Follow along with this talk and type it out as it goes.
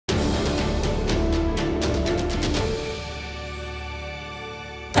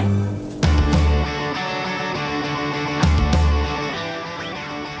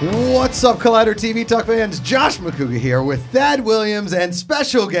What's up, Collider TV Talk fans? Josh Macuga here with Thadd Williams and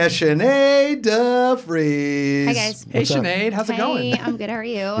special guest Sinead DeVries. Hi, guys. Hey, Sinead. How's it going? Hey, I'm good. How are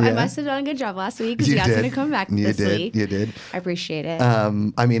you? I must have done a good job last week because you asked me to come back this week. You did. I appreciate it. I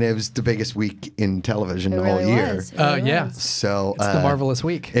mean, it was the biggest week in television It all really year. was. It really Yeah. was. So It's the marvelous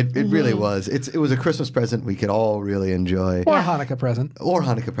week. It really was. It was a Christmas present we could all really enjoy. Or a Hanukkah present. Or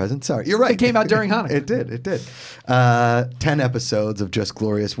Hanukkah present. Sorry, you're right. It came out during Hanukkah. It did. 10 episodes of Just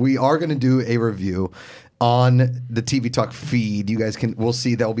Glorious. We are going to do a review on the TV Talk feed. You guys we'll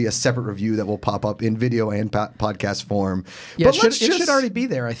see there'll be a separate review that will pop up in video and podcast form. Yeah, But it should already be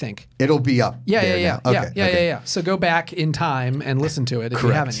there, I think. It'll be up. Yeah. there now. Okay. So go back in time and listen to it if you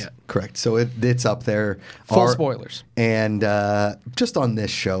haven't yet. Correct. So it's up there. Full spoilers. And just on this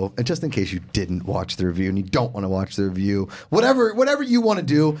show, and just in case you didn't watch the review and you don't want to watch the review, whatever you want to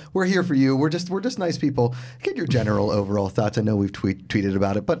do, we're here for you. We're just nice people. Get your general overall thoughts. I know we've tweeted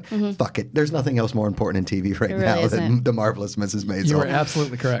about it, but fuck it. There's nothing else more important in TV right now than The Marvelous Mrs. Maisel. You are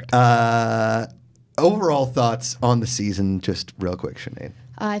absolutely correct. Overall thoughts on the season, just real quick, Sinead.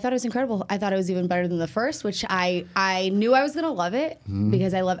 I thought it was incredible. I thought it was even better than the first, which I knew I was going to love it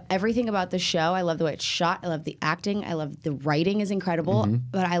because I love everything about the show. I love the way it's shot. I love the acting. I love the writing is incredible.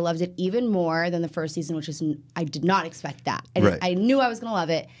 But I loved it even more than the first season, which is I did not expect that. I knew I was going to love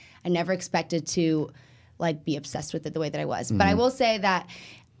it. I never expected to be obsessed with it the way that I was. But I will say that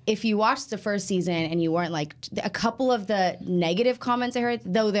if you watched the first season and you weren't a couple of the negative comments I heard,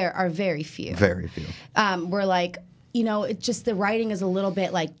 though there are very few. Very few. Were it's just the writing is a little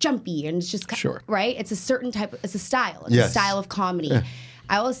bit jumpy and it's just right. It's a certain type. It's a style. It's a style of comedy. Yeah.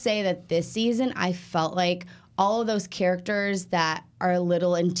 I will say that this season I felt like all of those characters that are a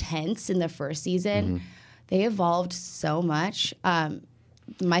little intense in the first season, they evolved so much.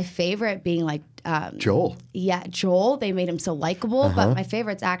 My favorite being Joel. Yeah, Joel. They made him so likable. But my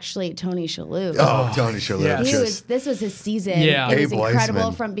favorite's actually Tony Shalhoub. Oh, Tony Shalhoub. Yeah. This was his season. Yeah. It was Abe incredible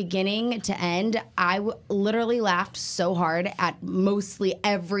Weissman. from beginning to end. I literally laughed so hard at mostly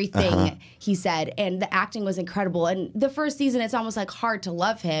everything he said. And the acting was incredible. And the first season, it's almost hard to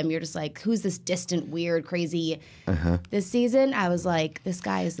love him. You're just who's this distant, weird, crazy? This season, I was this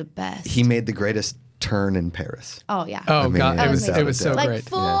guy is the best. He made the greatest turn in Paris. Oh, yeah. Oh, God. It was so great.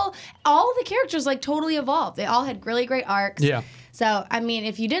 great. All the characters totally evolved. They all had really great arcs. Yeah. So, I mean,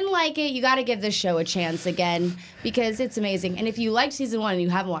 if you didn't like it, you got to give this show a chance again because it's amazing. And if you liked season 1 and you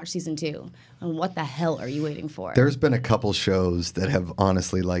haven't watched season 2, then what the hell are you waiting for? There's been a couple shows that have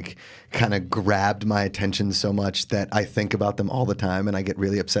honestly kind of grabbed my attention so much that I think about them all the time and I get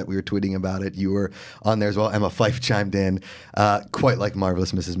really upset. We were tweeting about it. You were on there as well. Emma Fife chimed in. Quite like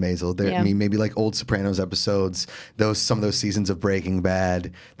Marvelous Mrs. Maisel. I mean, maybe old Sopranos episodes, some of those seasons of Breaking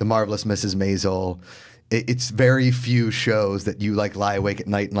Bad, The Marvelous Mrs. Maisel. It's very few shows that you lie awake at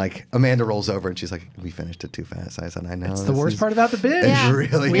night and Amanda rolls over and she's like, "We finished it too fast." I said, "I know." That's the worst part about the binge. It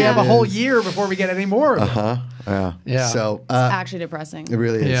really We have a whole year before we get any more of it. Yeah. So it's actually depressing. It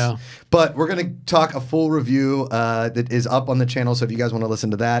really is. Yeah. But we're going to talk a full review that is up on the channel. So if you guys want to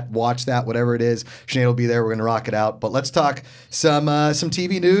listen to that, watch that, whatever it is, Sinead will be there. We're going to rock it out. But let's talk some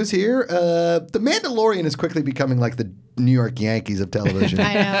TV news here. The Mandalorian is quickly becoming the New York Yankees of television.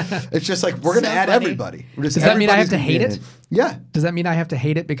 I know. It's just we're going to add funny. everybody. Does that mean I have to hate it? Yeah. Does that mean I have to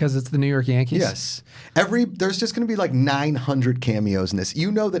hate it because it's the New York Yankees? Yes. There's just going to be 900 cameos in this.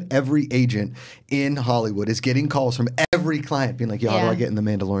 You know that every agent in Hollywood is getting calls from every client being how do I get in the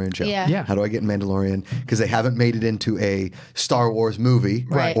Mandalorian show? Yeah. How do I get in Mandalorian? Because they haven't made it into a Star Wars movie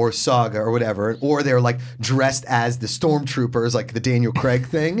or saga or whatever. Or they're dressed as the stormtroopers, the Daniel Craig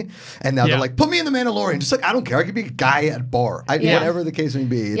thing. And now they're put me in the Mandalorian. Just I don't care. I could be a guy at a bar. Whatever the case may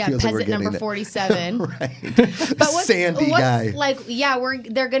be. It feels peasant we're getting number 47. Right. But Sandy guy.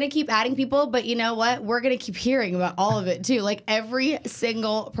 They're gonna keep adding people, but you know what? We're gonna keep hearing about all of it too. Every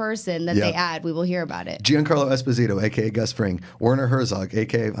single person that they add, we will hear about it. Giancarlo Esposito, aka Gus Fring, Werner Herzog,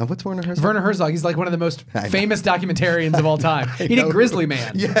 aka what's Werner Herzog? Werner Herzog. He's one of the most famous documentarians of all time. He did Grizzly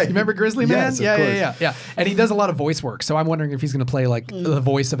Man. Yeah, you remember Grizzly Man? Yes, of course. Yeah. And he does a lot of voice work. So I'm wondering if he's going to play the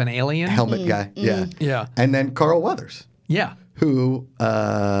voice of an alien. Helmet guy. Yeah. And then Carl Weathers. Yeah. Who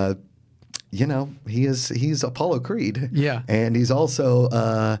he's Apollo Creed. Yeah. And he's also,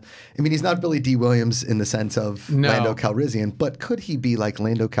 he's not Billy D. Williams in the sense of Lando Calrissian, but could he be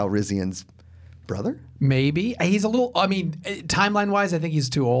Lando Calrissian's brother? Maybe. He's a little, I mean, timeline-wise, I think he's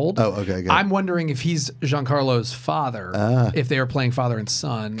too old. Oh, okay, good. I'm wondering if he's Giancarlo's father, if they are playing father and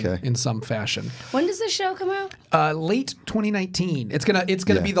son in some fashion. When does this show come out? Late 2019. It's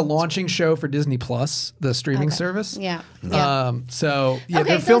gonna be the launching show for Disney Plus, the streaming service. Yeah. So Okay,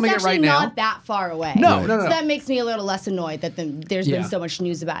 they're so filming it's it right actually now. not that far away. No. So that makes me a little less annoyed that there's been so much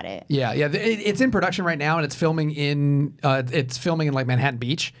news about it. Yeah. It's in production right now, and it's filming in like Manhattan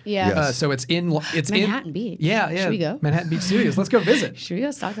Beach. Yeah. Yes. So it's in Manhattan Beach. Yeah. Should we go? Manhattan Beach Studios. Let's go visit. Should we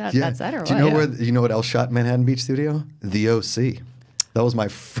go stock that set or what? Do you know what else shot in Manhattan Beach Studio? The OC. That was my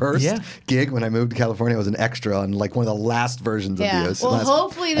first gig when I moved to California. I was an extra on like one of the last versions of the OC. Well,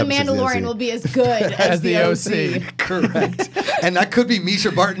 hopefully the Mandalorian will be as good as the OC. Correct. And that could be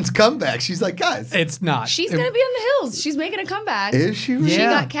Misha Barton's comeback. She's like, guys. It's not. She's going to be on the Hills. She's making a comeback. Is she really? She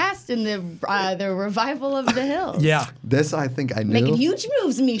got cast in the revival of the Hills. Yeah. This I think I knew. Making huge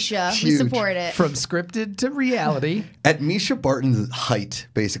moves, Misha. We support it. From scripted to reality. At Misha Barton's height,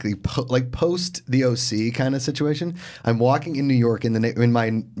 basically, post the OC kind of situation, I'm walking in New York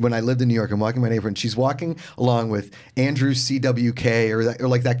when I lived in New York. I'm walking my neighborhood, and she's walking along with Andrew CWK or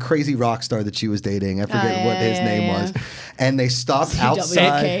like that crazy rock star that she was dating. I forget what his name was. And they stopped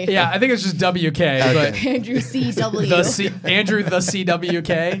outside. Yeah, I think it's just WK. But Andrew CW. Andrew the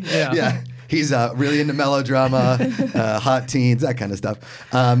CWK. Yeah. Yeah. He's really into melodrama, hot teens, that kind of stuff.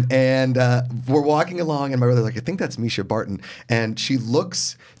 And we're walking along, and my brother's like, I think that's Misha Barton. And she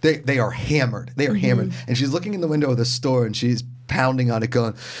looks, they are hammered. They are hammered. And she's looking in the window of the store, and she's pounding on it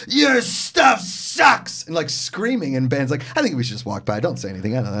going, your stuff sucks, and like screaming. And Ben's like, I think we should just walk by. Don't say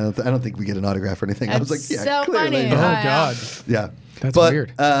anything. I don't think we get an autograph or anything. That's I was like, yeah, so clearly. funny. Oh, God. Yeah. That's but, weird.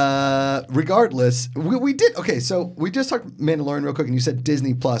 Regardless, we did. Okay, so we just talked Mandalorian real quick, and you said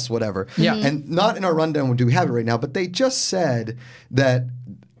Disney Plus, whatever. Yeah. And not in our rundown do we have it right now, but they just said that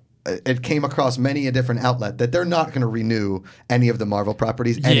it came across many a different outlet that they're not going to renew any of the Marvel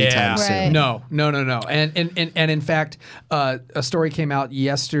properties anytime soon. No. And in fact, a story came out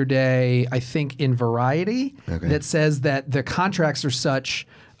yesterday, I think in Variety, that says that the contracts are such,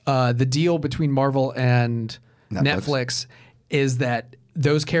 the deal between Marvel and Netflix is that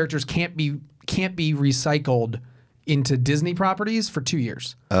those characters can't be recycled into Disney properties for 2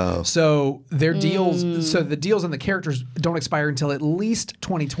 years. Oh. So their deals, so the deals on the characters don't expire until at least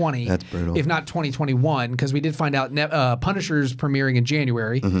 2020. That's brutal. If not 2021, because we did find out Punisher's premiering in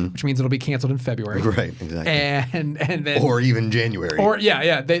January, which means it'll be canceled in February. Right, exactly. And then or even January. Or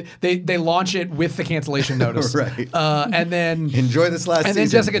they launch it with the cancellation notice. Right. And then enjoy this last season. And then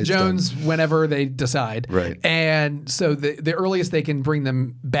Jessica Jones whenever they decide. Right. And so the earliest they can bring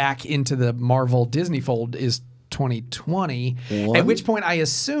them back into the Marvel Disney fold is 2020, at which point I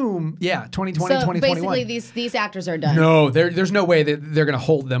assume, 2020, so 2021. basically these actors are done. No, there's no way that they're going to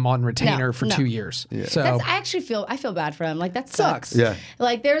hold them on retainer for 2 years. Yeah. So I actually feel bad for them. Like that sucks. Yeah.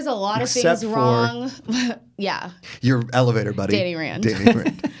 Like there's a lot of things wrong. Yeah. Your elevator buddy. Danny Rand. There's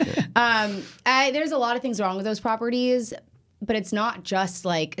a lot of things wrong with those properties. But it's not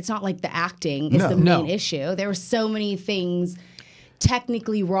like the acting is the main issue. There were so many things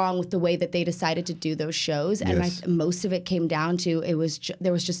technically wrong with the way that they decided to do those shows, and most of it came down to there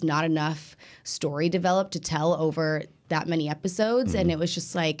was just not enough story developed to tell over that many episodes, and it was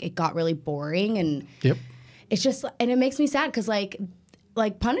just like it got really boring, and it's just, and it makes me sad because like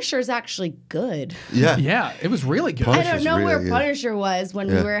Punisher is actually good. Yeah, it was really good. I don't know where Punisher was when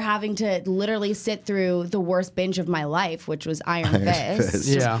we were having to literally sit through the worst binge of my life, which was Iron Fist.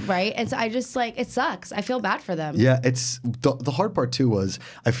 Yeah. Right? And so I just it sucks. I feel bad for them. Yeah, it's the hard part too was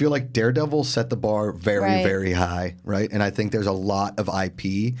I feel like Daredevil set the bar very, very high, right? And I think there's a lot of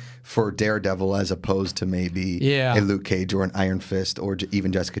IP for Daredevil as opposed to maybe a Luke Cage or an Iron Fist or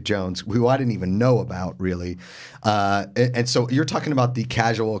even Jessica Jones, who I didn't even know about really. And so you're talking about the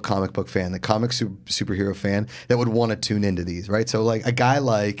casual comic book fan, the comic superhero fan that would want to tune into these, right? So like a guy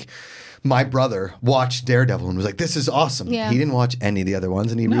like my brother watched Daredevil and was like, this is awesome. Yeah. He didn't watch any of the other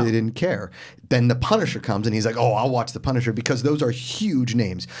ones and he really didn't care. Then the Punisher comes and he's like, oh, I'll watch the Punisher because those are huge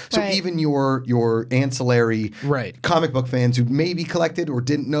names. So even your ancillary comic book fans who maybe collected or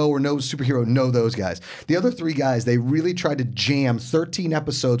didn't know or know superhero know those guys. The other three guys, they really tried to jam 13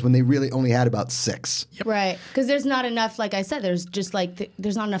 episodes when they really only had about 6. Yep. Right. Because there's not enough, like I said, there's just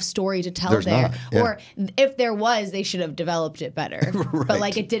there's not enough story to tell there. Or if there was, they should have developed it better. But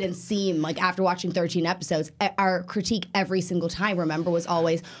like it didn't seem like after watching 13 episodes, our critique every single time, remember, was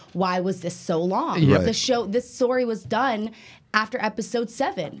always, why was this so long? This story was done after episode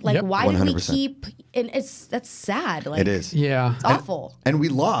 7. Like, why 100%. Did we keep? And that's sad. Like, it is. Yeah, it's awful. And we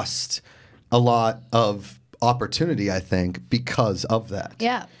lost a lot of opportunity, I think, because of that.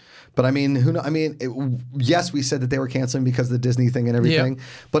 Yeah. But I mean, who knows? I mean, yes, we said that they were canceling because of the Disney thing and everything. Yeah.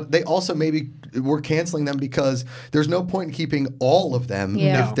 But they also maybe were canceling them because there's no point in keeping all of them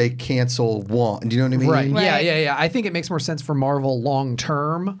if they cancel one. Do you know what I mean? Right. Yeah. I think it makes more sense for Marvel long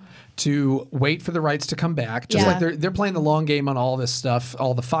term to wait for the rights to come back. Just like they're playing the long game on all this stuff,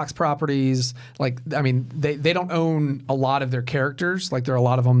 all the Fox properties. Like, I mean, they don't own a lot of their characters. Like, there are a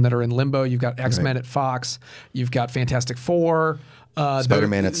lot of them that are in limbo. You've got X-Men at Fox. You've got Fantastic Four.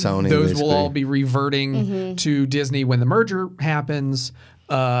 Spider-Man at Sony. Those will all be reverting to Disney when the merger happens.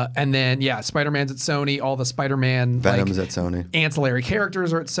 And then, Spider-Man's at Sony. All the Spider-Man Venom's at Sony. Ancillary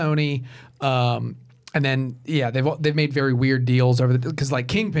characters are at Sony. And then, they've made very weird deals over because like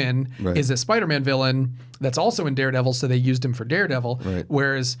Kingpin is a Spider-Man villain that's also in Daredevil, so they used him for Daredevil. Right.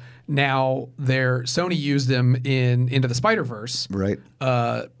 Whereas now Sony used him in Into the Spider-Verse,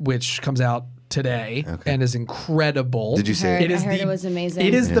 which comes out today and is incredible. Did you see it? I heard it was amazing.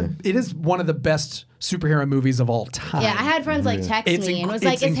 It is one of the best superhero movies of all time. Yeah, I had friends like text me and was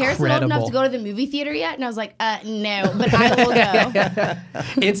like, "Is Harrison old enough to go to the movie theater yet?" And I was like, "No, but I will go."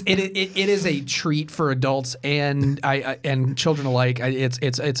 It is a treat for adults and children alike.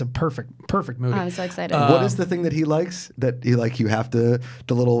 It's a perfect movie. I'm so excited. What is the thing that he likes? That he you have to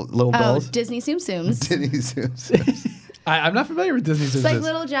the little dolls? Disney Tsum Tsums. Disney Tsum Tsums. I'm not familiar with Disney Tsum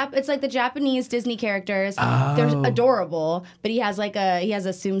Tsums. It's like the Japanese Disney characters. They're adorable, but he has a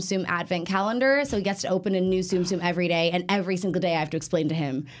Tsum Tsum advent calendar, so he gets to open a new Tsum Tsum every day, and every single day I have to explain to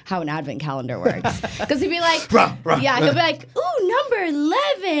him how an advent calendar works. Because he'll be like, he'll be like, "Ooh, number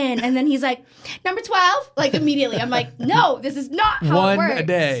 11," and then he's like, "Number 12," like immediately. I'm like, "No, this is not how it works." One a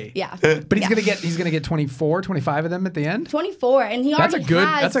day. Yeah, but he's gonna get 24, 25 of them at the end. 24, and he already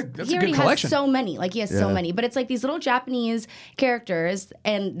that's a good collection. Has so many. Like he has so many, but it's like these little Japanese characters,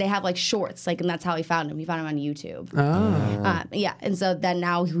 and they have like shorts, like, and that's how he found him. He found him on YouTube. And so then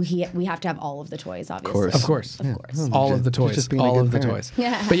now we have to have all of the toys, obviously. Of course. All of the toys. All of the toys.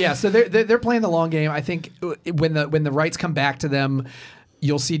 Yeah. But so they're playing the long game. I think when the rights come back to them,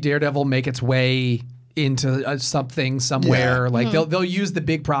 you'll see Daredevil make its way into something somewhere. Like they'll use the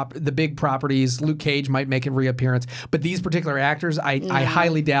big properties. Luke Cage might make a reappearance, but these particular actors, I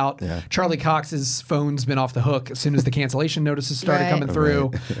highly doubt. Charlie Cox's phone's been off the hook as soon as the cancellation notices started coming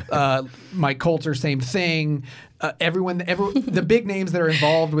through. Mike Coulter, same thing. The big names that are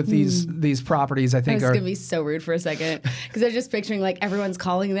involved with these properties, I think, are gonna be so rude for a second because I'm just picturing like everyone's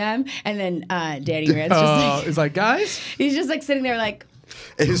calling them, and then Danny Rand's just is like, guys, he's just like sitting there like.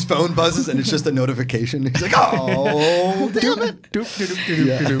 And his phone buzzes and it's just a notification. He's like, "Oh, damn it!"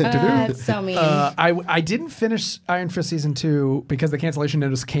 That's so mean. I didn't finish Iron Fist season 2 because the cancellation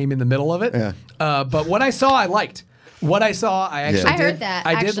notice came in the middle of it. But what I saw, I liked. What I saw, I actually I heard that.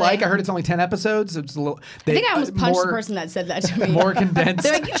 I did like. I heard it's only 10 episodes. It's a little. I think I almost punched the person that said that to me. More condensed.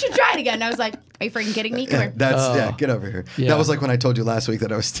 They're like, "You should try it again." And I was like, "Are you freaking kidding me? Come here." Get over here. That was like when I told you last week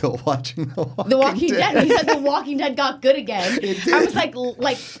that I was still watching The Walking Dead. He said The Walking Dead got good again. It did. I was like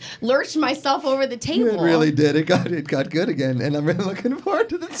lurched myself over the table. It really did. It got good again, and I'm really looking forward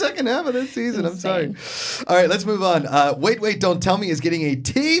to the second half of this season. I'm sorry. All right, let's move on. Wait, Don't Tell Me is getting a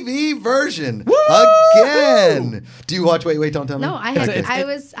TV version again. Do you watch Wait, Don't Tell Me? No, I haven't. I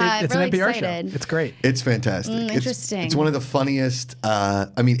was it's really an NPR excited. show. It's great. It's fantastic. Interesting. It's one of the funniest.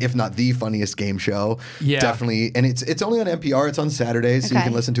 If not the funniest game show. Yeah. Definitely. And it's only on NPR. It's on Saturdays, so you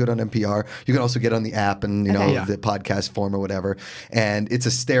can listen to it on NPR. You can also get it on the app and the podcast form or whatever. And it's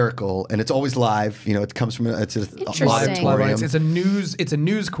hysterical, and it's always live. It comes from it's a live. It's a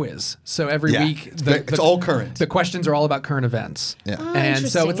news quiz. So every week it's all current. The questions are all about current events. Yeah. And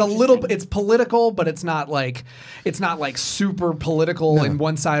so it's it's political, but it's not like super political in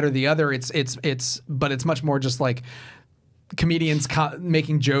one side or the other. But it's much more just like comedians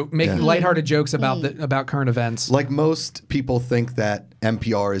making lighthearted jokes about current events. Like most people think that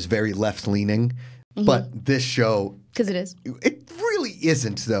NPR is very left leaning, but this show. Because it is. It really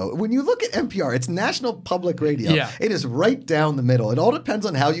isn't, though. When you look at NPR, it's National Public Radio. Yeah. It is right down the middle. It all depends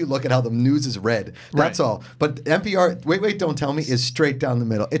on how you look at how the news is read. That's all. But NPR, Wait, Don't Tell Me, is straight down the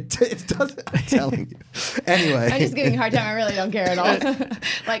middle. It doesn't. I'm telling you. Anyway. I'm just giving you a hard time. I really don't care at all.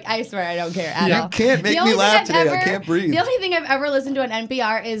 I swear I don't care at all. You can't make me laugh today. I can't breathe. The only thing I've ever listened to on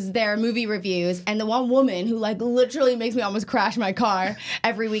NPR is their movie reviews, and the one woman who literally makes me almost crash my car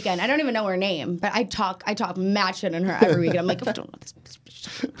every weekend. I don't even know her name, but I talk mad shit on her every weekend. I'm like, I don't know this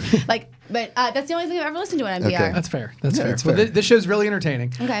bitch. But that's the only thing I've ever listened to on NPR. Okay. That's fair. That's fair. This show's really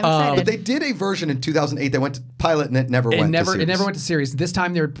entertaining. Okay, I'm excited. But they did a version in 2008. They went to pilot and it never went to series. It never went to series. This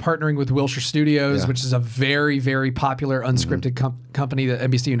time they're partnering with Wilshire Studios, which is a very, very popular unscripted company that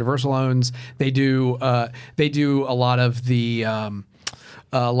NBC Universal owns. They do a lot of the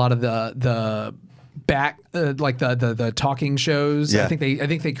a lot of the back like the talking shows. Yeah. I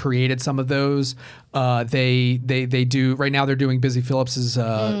think they created some of those. They do right now. They're doing Busy Phillips's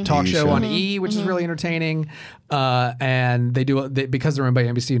talk show on E, which is really entertaining. And because they're owned by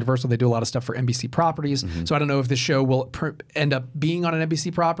NBC Universal, they do a lot of stuff for NBC properties. So I don't know if the show will end up being on an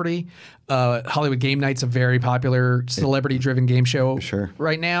NBC property. Hollywood Game Night's a very popular celebrity-driven game show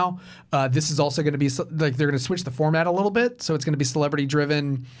right now. This is also going to be like they're going to switch the format a little bit, so it's going to be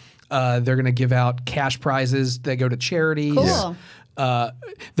celebrity-driven. They're going to give out cash prizes that go to charities. Cool.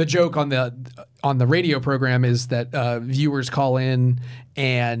 The joke on the radio program is that viewers call in,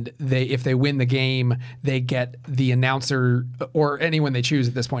 and if they win the game, they get the announcer or anyone they choose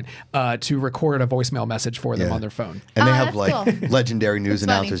at this point to record a voicemail message for them on their phone. And they have like cool. legendary news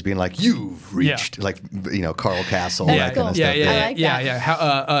announcers being like, "You've reached," like Carl Castle, that kind of stuff.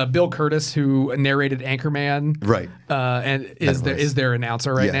 Yeah. Bill Curtis, who narrated Anchorman, right, and is their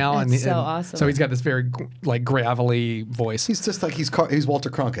announcer right now, That's and so awesome. So he's got this very like gravelly voice. He's just like he's Walter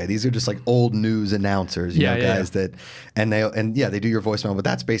Cronkite. These are just like old news announcers, you know, guys that they do your voicemail, but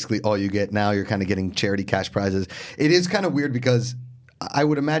that's basically all you get. Now you're kind of getting charity cash prizes. It is kind of weird because I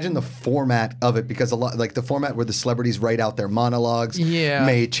would imagine the format of it, because a lot like the format where the celebrities write out their monologues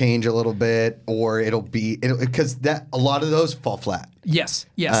may change a little bit, or it'll because that a lot of those fall flat. Yes,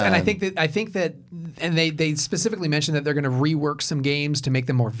 and I think that, and they specifically mentioned that they're going to rework some games to make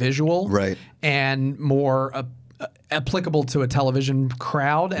them more visual, right, and more applicable to a television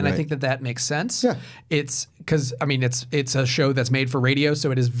crowd, and I think that makes sense. Yeah, it's because it's a show that's made for radio, so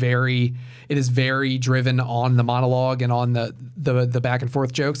it is very driven on the monologue and on the back and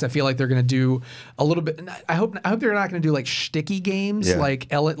forth jokes. I feel like they're going to do a little bit. I hope they're not going to do like shticky games like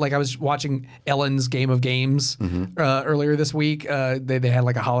Ellen. Like I was watching Ellen's Game of Games earlier this week. They had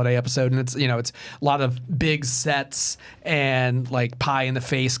like a holiday episode, and it's a lot of big sets and like pie in the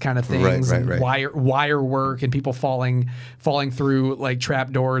face kind of things, and wire work and people falling through like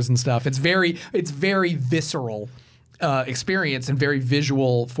trap doors and stuff. It's very visceral experience and very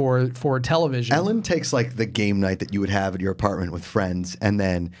visual for television. Ellen takes like the game night that you would have at your apartment with friends, and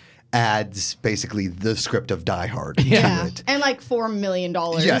then adds basically the script of Die Hard to it. And like $4 million.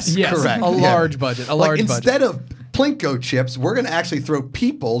 Yes, correct. A large budget. Instead of Plinko chips, we're going to actually throw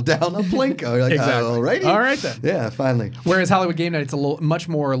people down a Plinko. You're like, exactly. All right then. Yeah, finally. Whereas Hollywood Game Night, it's much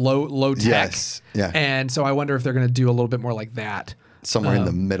more low tech. Yes. Yeah. And so I wonder if they're going to do a little bit more like that. Somewhere in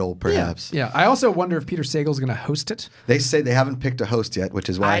the middle, perhaps. Yeah. I also wonder if Peter Sagal's going to host it. They say they haven't picked a host yet, which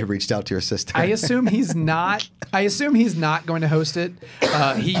is why I reached out to your sister. I assume he's not. Going to host it.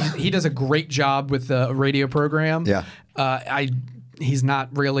 He does a great job with the radio program. Yeah. He's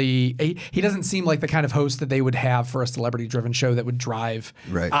not really. He doesn't seem like the kind of host that they would have for a celebrity-driven show that would drive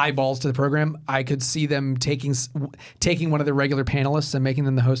eyeballs to the program. I could see them taking one of the regular panelists and making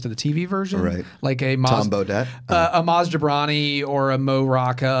them the host of the TV version, right? Like a Tom Bodette, a Maz Jobrani, or a Mo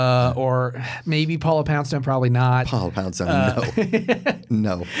Rocca, or maybe Paula Poundstone. Probably not. Paula Poundstone,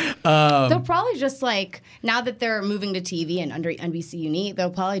 no. They'll probably just like, now that they're moving to TV and under NBC Unique,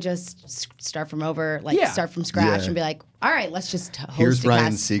 they'll probably just start from from scratch and be like, all right, let's just host. Here's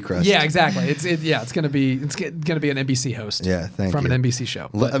Ryan Seacrest. Yeah, exactly. It's gonna be an NBC host. Yeah, from an NBC show.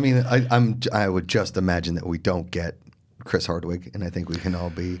 I mean, I would just imagine that we don't get Chris Hardwick, and I think we can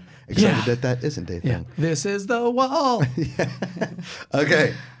all be excited that isn't a thing. Yeah. This is the wall.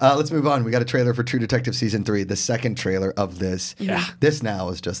 Okay, let's move on. We got a trailer for True Detective Season 3, the second trailer of this. Yeah. This now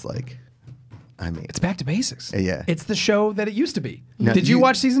is just like, I mean, it's back to basics. Yeah. It's the show that it used to be. Now, Did you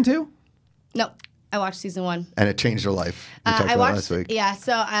watch Season 2? No. I watched Season 1. And it changed her life. We talked about last week. Yeah,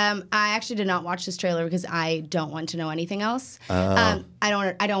 so I actually did not watch this trailer because I don't want to know anything else. I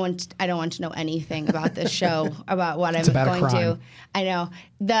don't want to know anything about this show, about what I'm going to. I know.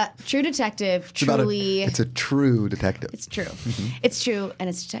 The True Detective it's a true detective. It's true. It's true, and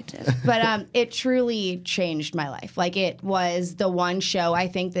it's detective. But it truly changed my life. Like, it was the one show, I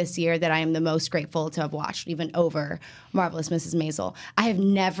think, this year that I am the most grateful to have watched, even over Marvelous Mrs. Maisel. I have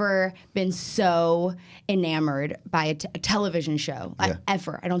never been so enamored by a television show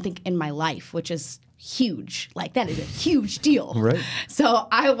ever. I don't think in my life, which is huge. Like, that is a huge deal. Right. So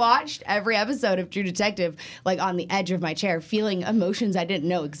I watched every episode of True Detective, like, on the edge of my chair, feeling emotions I didn't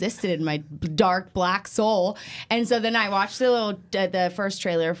know existed in my dark black soul. And so then I watched the first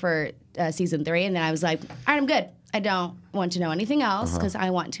trailer for Season 3, and then I was like, all right, I'm good. I don't want to know anything else because I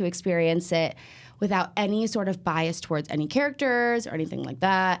want to experience it without any sort of bias towards any characters or anything like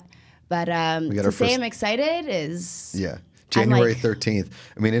that. But to say I'm excited is... Yeah. January like, 13th.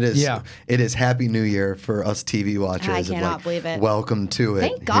 I mean, it is Happy New Year for us TV watchers. I cannot believe it. Welcome to it.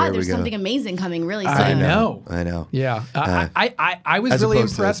 Thank God there's something amazing coming really soon. I know. Yeah. I was really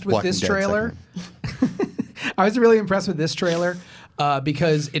impressed with this trailer. I was really impressed with this trailer.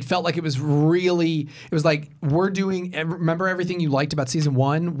 Because it felt like it was like, remember everything you liked about season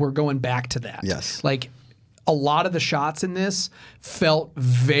 1? We're going back to that. Yes. Like, a lot of the shots in this felt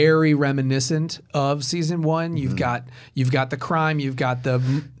very reminiscent of season 1. You've got the crime, you've got the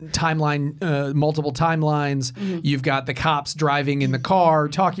timeline, multiple timelines, you've got the cops driving in the car,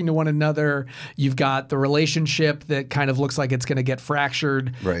 talking to one another, you've got the relationship that kind of looks like it's going to get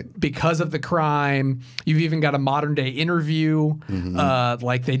fractured because of the crime. You've even got a modern day interview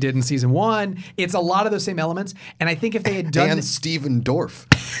like they did in season 1. It's a lot of those same elements, and I think if they had done Stephen Dorff,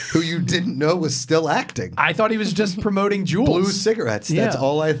 who you didn't know was still acting. I thought he was just promoting Jules. Blue cigarettes. Yeah. That's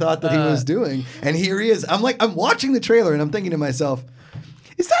all I thought that he was doing. And here he is. I'm watching the trailer and I'm thinking to myself,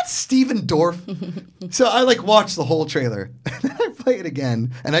 is that Stephen Dorff? So I watch the whole trailer and then I play it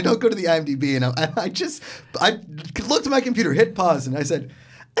again and I don't go to the IMDb and I looked at my computer, hit pause, and I said,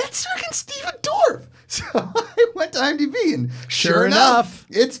 that's freaking Stephen Dorff. So I went to IMDb and sure enough,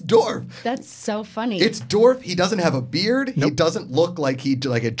 it's Dorff. That's so funny. It's Dorff. He doesn't have a beard. Nope. He doesn't look like he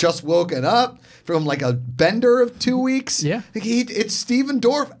had just woken up from a bender of 2 weeks. Yeah. It's Stephen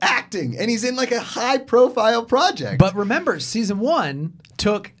Dorff acting, and he's in a high-profile project. But remember, season 1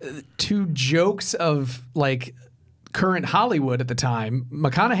 took 2 jokes of current Hollywood at the time.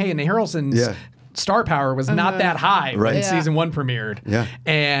 McConaughey and Harrelson's star power was not that high when season 1 premiered. Yeah.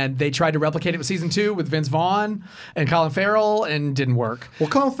 And they tried to replicate it with season 2 with Vince Vaughn and Colin Farrell, and didn't work. Well,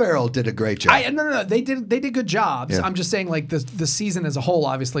 Colin Farrell did a great job. No. They did good jobs. Yeah. I'm just saying the season as a whole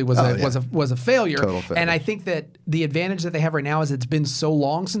obviously was a failure. Total failure. And I think that the advantage that they have right now is it's been so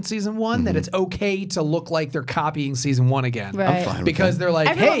long since seson 1 that it's okay to look like they're copying season 1 again. Right. I'm fine because with they're like,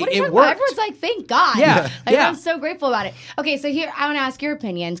 Everyone, hey, what are you it talking worked. about? Everyone's like, thank God. Yeah. I'm so grateful about it. Okay, so here I want to ask your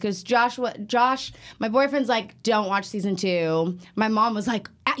opinions because Josh, my boyfriend's like, don't watch season 2. My mom was like,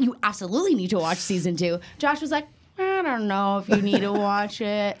 you absolutely need to watch season 2. Josh was like, I don't know if you need to watch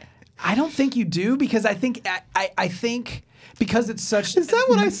it. I don't think you do because I think because it's such. Is that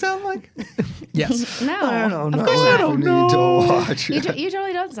what I sound like? Yes. No. I don't know. Of course not. I don't need to watch You, it. you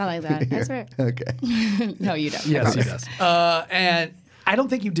totally don't sound like that. That's right. Okay. No, you don't. Yes, he does. And I don't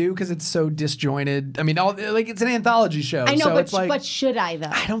think you do because it's so disjointed. I mean, it's an anthology show. I know, so but, it's like, but should I though?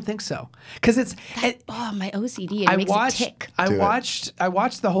 I don't think so because it's. My OCD. It makes it tick. I watched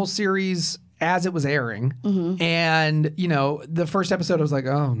the whole series as it was airing, and the first episode I was like,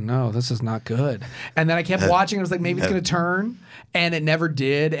 oh no, this is not good. And then I kept watching. I was like, maybe it's gonna turn, and it never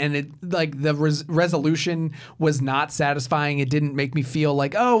did. And it the resolution was not satisfying. It didn't make me feel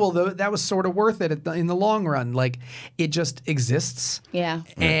like, oh well, that was sort of worth it in the long run. Like it just exists. Yeah.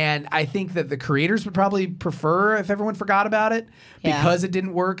 And I think that the creators would probably prefer if everyone forgot about it because it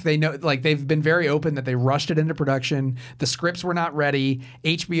didn't work. They know, they've been very open that they rushed it into production. The scripts were not ready.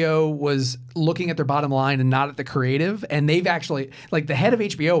 HBO was looking at their bottom line and not at the creative. And they've actually, the head of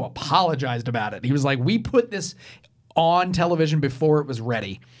HBO apologized about it. He was like, we put this on television before it was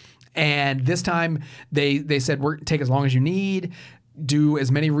ready. And this time they said, take as long as you need. Do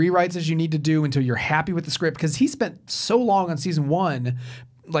as many rewrites as you need to do until you're happy with the script. Because he spent so long on season 1,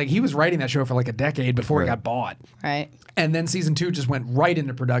 he was writing that show for a decade before it got bought. Right. And then season 2 just went right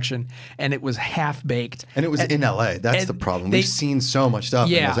into production, and it was half baked. And it was in LA. That's the problem. We've seen so much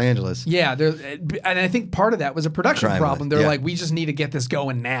stuff in Los Angeles. Yeah, and I think part of that was a production problem. They're like, we just need to get this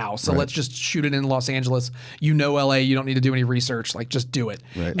going now, so let's just shoot it in Los Angeles. LA. You don't need to do any research. Just do it.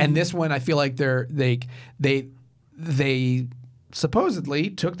 Right. And this one, I feel like they supposedly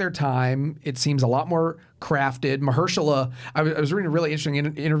took their time. It seems a lot more crafted. Mahershala, I was reading a really interesting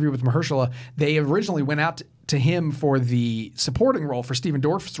interview with Mahershala. They originally went out to him for the supporting role for Stephen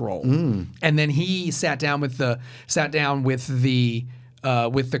Dorff's role, and then he sat down with the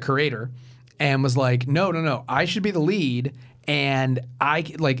creator and was like, no, I should be the lead, and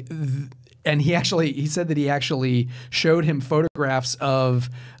and he said that he actually showed him photographs of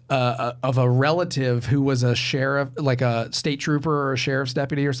a relative who was a sheriff, a state trooper or a sheriff's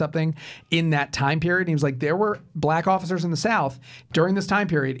deputy or something in that time period. And he was like, there were black officers in the South during this time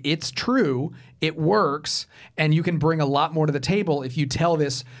period. It's true. It works. And you can bring a lot more to the table if you tell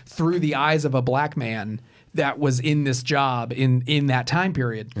this through the eyes of a black man that was in this job in that time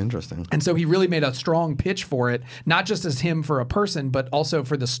period. Interesting. And so he really made a strong pitch for it, not just as him for a person, but also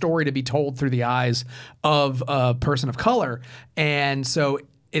for the story to be told through the eyes of a person of color. And so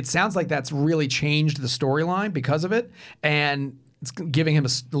it sounds like that's really changed the storyline because of it. And giving him a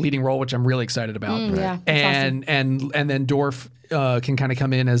leading role, which I'm really excited about. Yeah, and then Dorf can kind of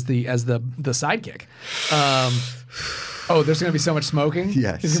come in as the sidekick. There's going to be so much smoking.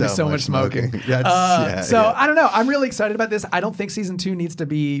 Yeah, there's going to be so much smoking. I don't know. I'm really excited about this. I don't think season 2 needs to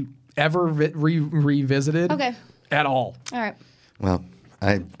be ever revisited. Okay. At all. All right. Well,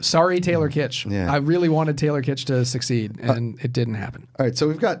 sorry, Taylor Kitsch. Yeah. I really wanted Taylor Kitsch to succeed, and it didn't happen. All right, so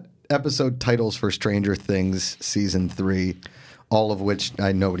we've got episode titles for Stranger Things season 3, all of which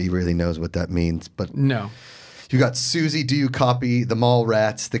nobody really knows what that means, but no. You got Susie, Do You Copy, The Mall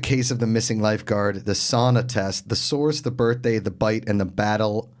Rats, The Case of the Missing Lifeguard, The Sauna Test, The Source, The Birthday, The Bite, and the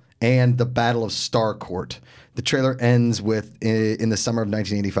Battle of Starcourt. The trailer ends with, in the summer of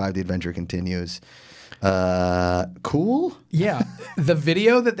 1985, the adventure continues. Cool? Yeah. The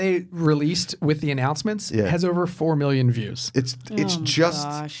video that they released with the announcements has over 4 million views. It's just...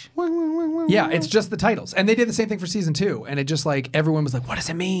 Gosh. Yeah, it's just the titles. And they did the same thing for season 2. And it just like, everyone was like, what does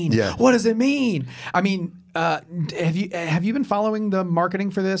it mean? Yeah. What does it mean? I mean, have you been following the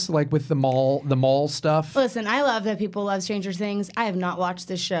marketing for this, like with the mall stuff? Listen, I love that people love Stranger Things. I have not watched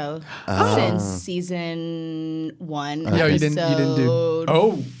this show since season 1. No, you didn't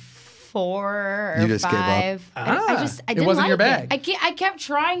do 4 You or just 5. gave up. I didn't wasn't like your bag. it. I kept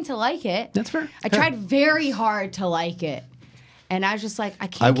trying to like it. That's fair. I tried very hard to like it, and I was just like, I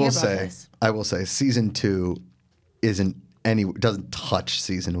can't care about this. I will say, season 2 doesn't touch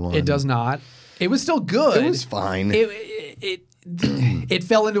season 1. It does not. It was still good. It was fine. It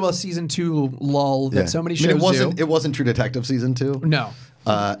fell into a season 2 lull that so many shows do. It wasn't True Detective season 2. No.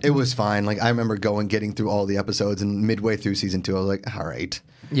 It was fine. Like I remember getting through all the episodes, and midway through season 2, I was like, all right.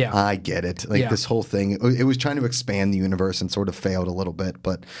 Yeah. I get it. Like this whole thing, it was trying to expand the universe and sort of failed a little bit.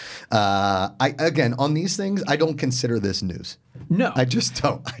 But on these things, I don't consider this news. No. I just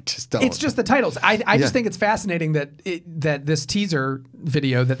don't. It's just the titles. I just think it's fascinating that this teaser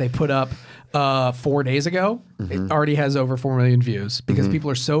video that they put up 4 days ago, it already has over 4 million views because people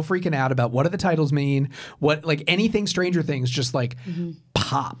are so freaking out about what do the titles mean, what like anything Stranger Things just like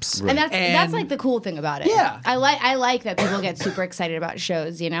pops. Right. And that's like the cool thing about it. Yeah. I like that people get super excited about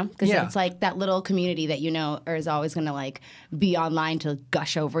shows, you know? Because it's like that little community that is always going to like be online to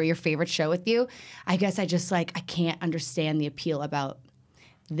gush over your favorite show with you. I guess I just like, I can't understand the appeal about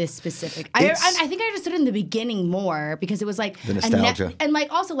this specific. I think I understood in the beginning more because it was like the nostalgia and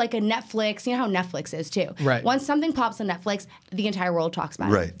like also like a Netflix. You know how Netflix is too. Right. Once something pops on Netflix, the entire world talks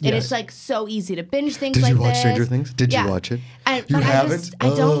about right. it. And it's like so easy to binge things. Did like you watch this. Stranger Things? Did you watch it? You haven't? I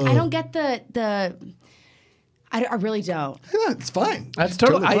don't get the. I really don't. Yeah, it's fine. That's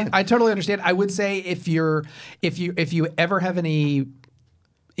totally. I totally understand. I would say if you ever have any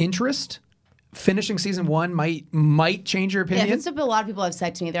interest, finishing season 1 might change your opinion. Yeah, that's what a lot of people have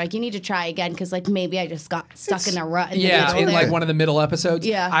said to me. They're like, you need to try again because like maybe I just got stuck in a rut. In like one of the middle episodes.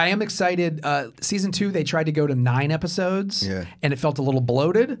 Yeah, I am excited. Season 2, they tried to go to 9 episodes. Yeah. And it felt a little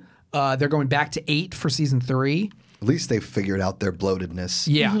bloated. They're going back to 8 for season 3. At least they figured out their bloatedness.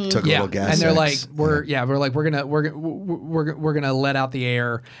 Yeah, took a little gas. And they're sex. like, we're gonna let out the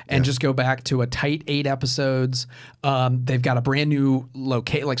air and just go back to a tight 8 episodes. They've got a brand new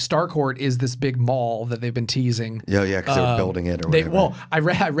location. Like Starcourt is this big mall that they've been teasing. Yeah, because they were building it or whatever. I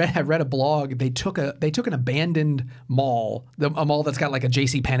read a blog. They took an abandoned mall, a mall that's got like a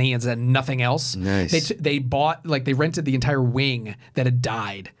JCPenney and said nothing else. Nice. They rented the entire wing that had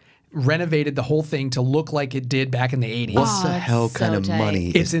died, renovated the whole thing to look like it did back in the 80s. What the hell kind of money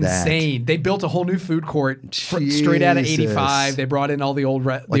is that? It's insane. They built a whole new food court straight out of 85. They brought in all the old...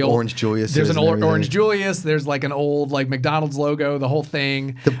 Orange Julius. There's an old Orange Julius. There's like an old like McDonald's logo, the whole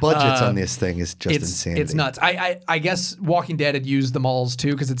thing. The budgets on this thing is just insanity. It's nuts. I guess Walking Dead had used the malls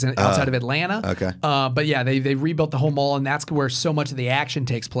too because it's outside of Atlanta. Okay. But yeah, they rebuilt the whole mall and that's where so much of the action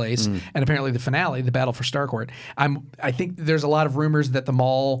takes place. And apparently the finale, the battle for Starcourt. I think there's a lot of rumors that the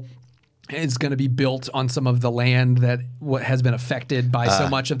mall is going to be built on some of the land that has been affected by so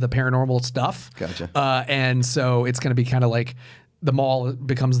much of the paranormal stuff. Gotcha. And so it's going to be kind of like the mall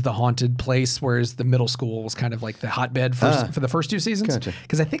becomes the haunted place, whereas the middle school was kind of like the hotbed for the first 2 seasons. Gotcha.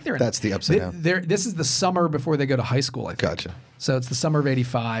 Because I think that's the upside down. This is the summer before they go to high school, I think. Gotcha. So it's the summer of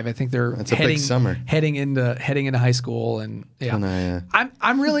 85. I think they're a big summer. heading into high school, and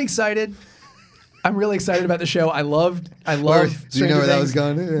I'm really excited. I'm really excited about the show. I love. Do you know where that was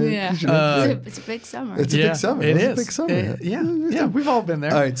going? Yeah, it's a big summer. It's a big summer. It is a big summer. Yeah, we've all been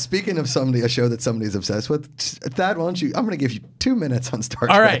there. All right. Speaking of a show that somebody's obsessed with, Thad, why don't you? I'm going to give you 2 minutes on Star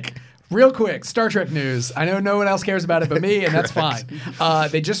Trek. All right. Real quick, Star Trek news. I know no one else cares about it but me, and that's fine.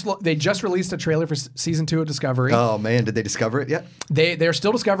 They just released a trailer for season 2 of Discovery. Oh man, did they discover it yet? They're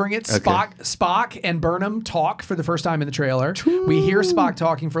still discovering it. Okay. Spock and Burnham talk for the first time in the trailer. We hear Spock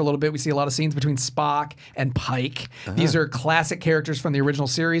talking for a little bit. We see a lot of scenes between Spock and Pike. These are classic characters from the original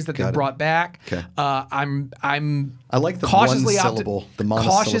series that they brought back. Okay. I like the cautiously one-syllable, the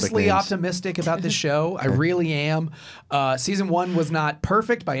monosyllabic cautiously names. optimistic about this show. I really am. Season 1 was not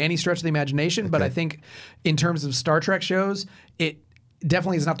perfect by any stretch of the imagination, but I think in terms of Star Trek shows, it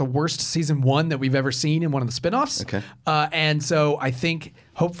definitely is not the worst season 1 that we've ever seen in one of the spinoffs. Okay. And so I think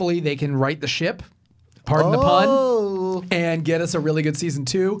hopefully they can right the ship, pardon the pun, and get us a really good season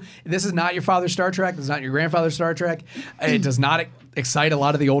 2. This is not your father's Star Trek. This is not your grandfather's Star Trek. It does not excite a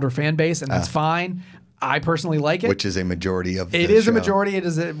lot of the older fan base, and that's fine. I personally like it. Which is a majority of the It is show. a majority. It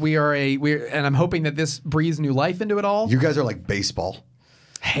is and I'm hoping that this breathes new life into it all. You guys are like baseball.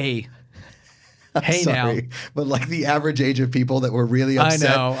 Hey Sorry, now. but like the average age of people that were really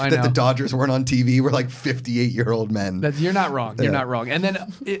upset I that know. the Dodgers weren't on TV were like 58-year-old men. You're not wrong. You're not wrong. And then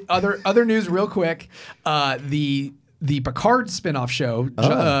other news real quick. The Picard spinoff show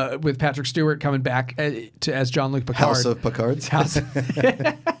with Patrick Stewart coming back as Jean-Luc Picard. House of Picards.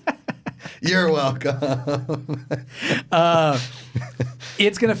 You're welcome.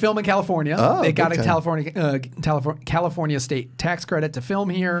 It's going to film in California. Oh, they got big a California state tax credit to film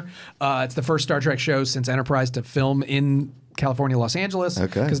here. It's the first Star Trek show since Enterprise to film in California, Los Angeles.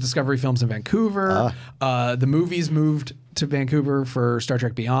 Okay. Because Discovery films in Vancouver. The movies moved to Vancouver for Star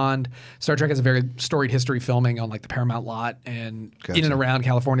Trek Beyond. Star Trek has a very storied history filming on like the Paramount lot and in and around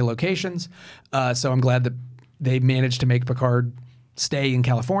California locations. So I'm glad that they managed to make Picard stay in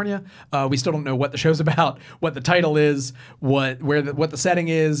California. We still don't know what the show's about, what the title is, what the setting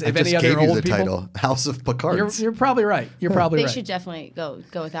is. If any other old people, title, House of Picards. You're probably right. You're probably They right. should definitely go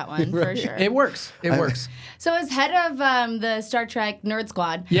with that one for sure. It works. It works. So as head of the Star Trek Nerd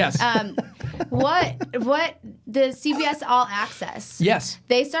Squad, Yes. what the CBS All Access? Yes.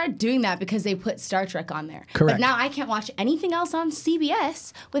 They started doing that because they put Star Trek on there. Correct. But now I can't watch anything else on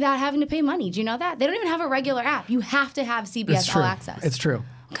CBS without having to pay money. Do you know that? They don't even have a regular app. You have to have CBS It's true. All Access. It's true.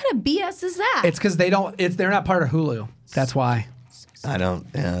 What kind of BS is that? It's because they're not part of Hulu. That's why. I don't.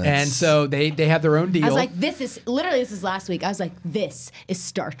 And so they have their own deal. I was like, this is last week. I was like, this is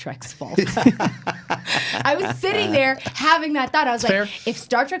Star Trek's fault. I was sitting there having that thought. I was Fair. like, if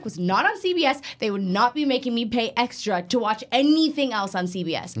Star Trek was not on CBS, they would not be making me pay extra to watch anything else on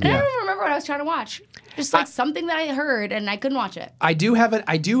CBS. And I don't even remember what I was trying to watch. Just like something that I heard and I couldn't watch it. I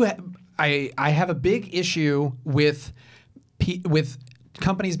have a big issue with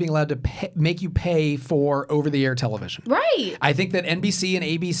companies being allowed to make you pay for over-the-air television. Right. I think that NBC and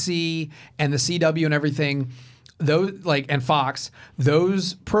ABC and the CW and everything, and Fox,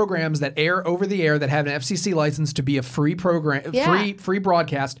 those programs that air over the air that have an FCC license to be a free program, free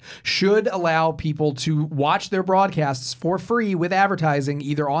broadcast, should allow people to watch their broadcasts for free with advertising,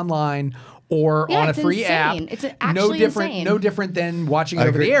 either online or on a free app. It's actually insane. No different than watching it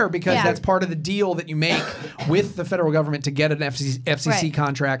over the air, because that's part of the deal that you make with the federal government to get an FCC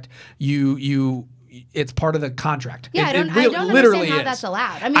contract. It's part of the contract. Yeah, I don't understand how that's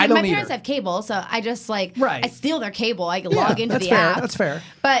allowed. I mean, my parents have cable, so I just I steal their cable. I can log into the app. That's fair.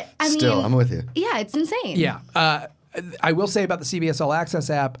 But I mean, I'm with you. Yeah, it's insane. Yeah. I will say about the CBS All Access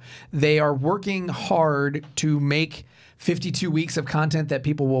app, they are working hard to make 52 weeks of content that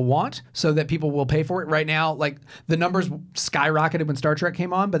people will want, so that people will pay for it. Right now, like, the numbers skyrocketed when Star Trek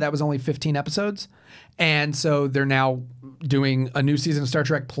came on, but that was only 15 episodes. And so they're now doing a new season of Star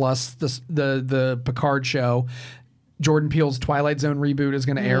Trek plus the Picard show. Jordan Peele's Twilight Zone reboot is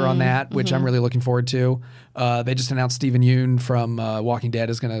going to air on that, which I'm really looking forward to. They just announced Stephen Yeun from Walking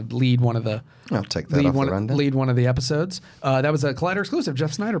Dead is going to lead one of the I'll take that off the rundown. lead one of the episodes. That was a Collider exclusive.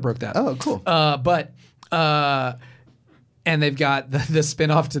 Jeff Snyder broke that. Oh, cool. And they've got the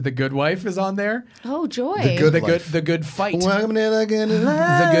spinoff to The Good Wife is on there. Oh, joy. The Good Fight. Welcome to the Good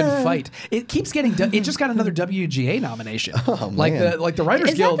Life. The Good Fight. It keeps getting. It just got another WGA nomination. Oh, like man. the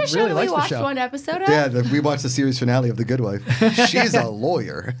Writers Guild Is that the show really that we likes the watched show. one episode of? Yeah, we watched the series finale of The Good Wife. She's a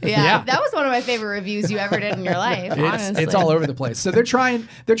lawyer. Yeah, that was one of my favorite reviews you ever did in your life. Honestly, It's all over the place. So they're trying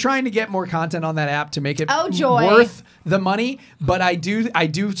to get more content on that app to make it joy. worth the money. But I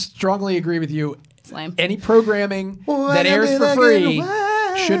do strongly agree with you. Lame. Any programming that airs for free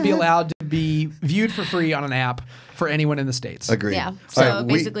should be allowed be viewed for free on an app for anyone in the States. Agreed. Yeah. All So right,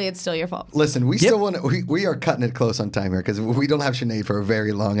 basically, it's still your fault. Listen, we still want to. We are cutting it close on time here because we don't have Sinead for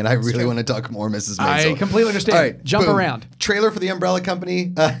very long, and I really want to talk more, Mrs. Maisel. I completely understand. All right, Jump boom. around. Trailer for the Umbrella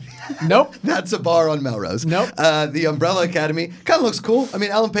Company. Nope. That's a bar on Melrose. Nope. The Umbrella Academy kind of looks cool. I mean,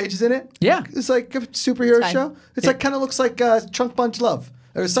 Alan Page is in it. Yeah. It's like a superhero It's fine. show. It's like kind of looks like Trunk Punch Love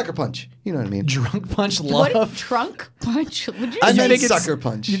or Sucker Punch. You know what I mean? Drunk Punch Love. What trunk punch? Would you I say? meant Sucker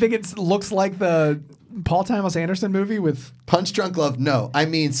Punch. You think it looks like the Paul Thomas Anderson movie with Punch Drunk Love? No, I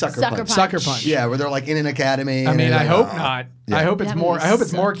mean Sucker Sucker Punch. Punch. Sucker Punch? Yeah, where they're like in an academy. I and mean, they're I like, hope "Oh." not. Yeah. I hope it's That more. movie I hope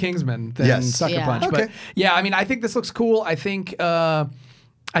it's more sucked. Kingsman than Yes. Sucker Yeah. Punch. Okay. But yeah, I mean, I think this looks cool. I think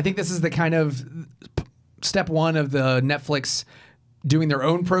this is the kind of step one of the Netflix doing their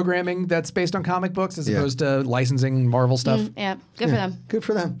own programming that's based on comic books as opposed to licensing Marvel stuff. Yeah, good for them. Good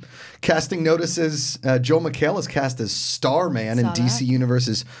for them. Casting notices: Joel McHale is cast as Starman in Saw DC that.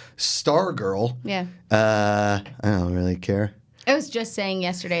 Universe's Stargirl. Yeah. I don't really care. I was just saying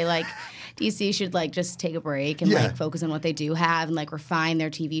yesterday, like, DC should like just take a break and Yeah. like focus on what they do have and like refine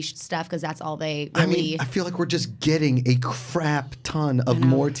their TV stuff because that's all they I really. mean, I feel like we're just getting a crap ton of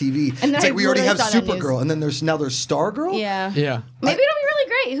more TV. And It's then like I we already have literally saw that news. Supergirl, and then there's Stargirl. yeah. Yeah. Maybe it'll be really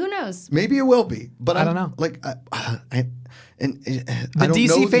great. Who knows? Maybe it will be, but I don't know. Like, I The don't DC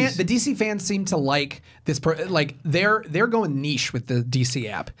know fan, the DC fans seem to like this. Like they're going niche with the DC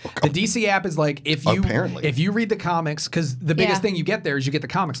app. The DC app is like Apparently. if you read the comics, because the biggest Yeah. thing you get there is you get the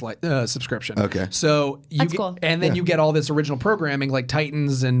comics subscription. Okay. So you That's get, cool. and then you get all this original programming like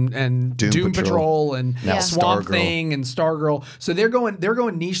Titans and Doom Patrol and Now Swamp Stargirl. Thing and Stargirl. So they're going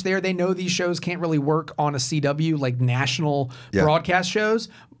niche there. They know these shows can't really work on a CW like national Yeah. broadcast shows.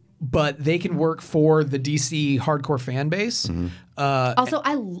 But they can work for the DC hardcore fan base. Mm-hmm. Also,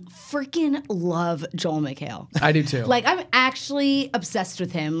 I freaking love Joel McHale. I do too. Like, I'm actually obsessed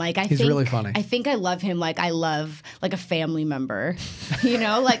with him. Like, I He's think really funny. I think I love him like I love like a family member. You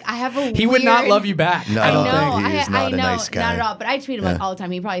know, like I have a. He would not weird- love you back. No. I I don't know. think. He is I not a know. nice guy. Not at all. But I tweet him like Yeah. all the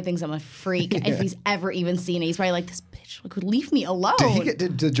time. He probably thinks I'm a freak if he's ever even seen it. He's probably like, this bitch like, would leave me alone. Did he get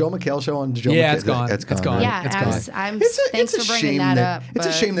did the Joel McHale show on Joel Yeah, McHale? it's gone. It's gone. It's gone. right? Yeah, It's gone. I'm thanks for bringing that up. It's a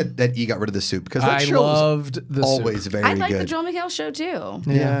but shame that he got rid of the soup because that I show loved was the always soup. very I like good. the Joel McHale show too.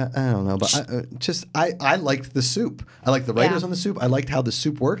 Yeah, I don't know, but I liked the soup. I liked the writers Yeah. on the soup. I liked how the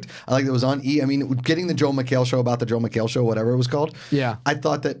soup worked. I liked that it was on E. I mean, getting the Joel McHale show about the Joel McHale show, whatever it was called. Yeah. I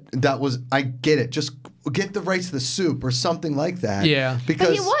thought that was. I get it. Just get the rights to the soup or something like that. Yeah. because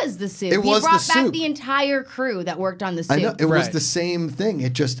But he was the soup. It was he brought the back soup. the entire crew that worked on the soup. I know it was Right. the same thing.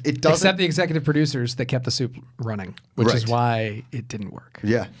 It doesn't. Except the executive producers that kept the soup running, which is Right. why it didn't work.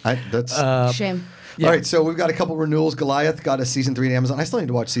 Yeah, that's. Shame. Yeah. All right, so we've got a couple renewals. Goliath got a season 3 to Amazon. I still need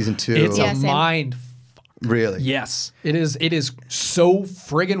to watch season 2. It's Yeah, a same. mind. Really? Yes, it is. It is so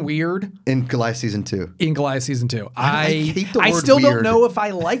friggin' weird In Goliath season 2. in Goliath season 2. I hate the I word still weird. don't know if I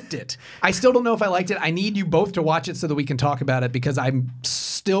liked it. I still don't know if I liked it. I need you both to watch it so that we can talk about it because I'm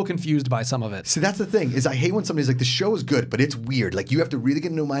still confused by some of it. See, that's the thing is I hate when somebody's like the show is good, but it's weird. Like you have to really get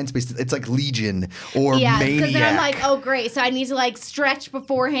into a mind space. It's like Legion or Yeah, Maniac. because then I'm like, oh great, so I need to like stretch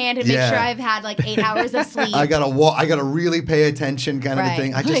beforehand and Yeah. make sure I've had like 8 hours of sleep. I gotta really pay attention, kind of a Right.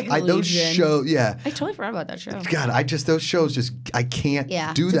 thing. I just Like those Legion. shows, yeah. I totally forgot about that show. God, those shows just I can't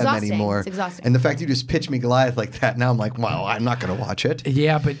Yeah, do it's them exhausting. anymore. It's exhausting. And the fact you just pitch me Goliath like that, now I'm like, wow, I'm not gonna watch it.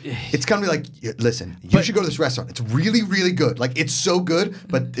 Yeah, but It's gonna be like, listen, you should go to this restaurant. It's really, really good. Like it's so good,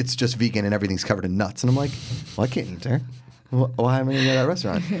 but it's just vegan and everything's covered in nuts. And I'm like, well, I can't eat there. Why am I gonna go to that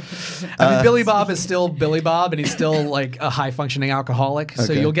restaurant? I mean, Billy Bob is still Billy Bob, and he's still like a high functioning alcoholic. So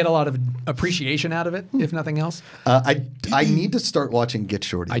Okay. you'll get a lot of appreciation out of it, if nothing else. I need to start watching Get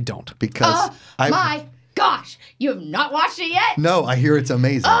Shorty. I don't. because My gosh, you have not watched it yet? No, I hear it's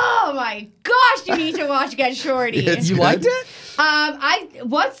amazing. Oh my gosh, you need to watch Get Shorty. It's You good? liked it?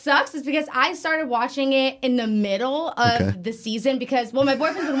 What sucks is because I started watching it in the middle of Okay. the season because my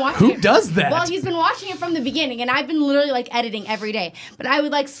boyfriend's been watching Who it. does that? Well, he's been watching it from the beginning, and I've been literally like editing every day. But I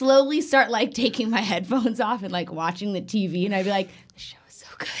would like slowly start like taking my headphones off and like watching the TV, and I'd be like, the show is so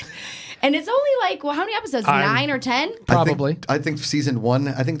good. And it's only like, well, how many episodes? 9 or 10? Probably. I think season 1.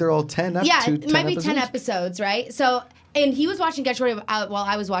 I think they're all 10. Yeah, it might be 10 episodes, right? So, and he was watching Get Shorty while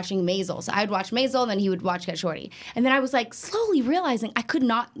I was watching Maisel. So I would watch Maisel, and then he would watch Get Shorty. And then I was like slowly realizing I could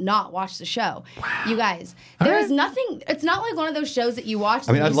not watch the show. Wow. You guys, there is nothing, it's not like one of those shows that you watch.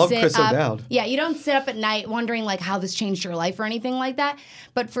 I mean, and I you love sit Chris up- O'Dowd. Yeah, you don't sit up at night wondering like how this changed your life or anything like that.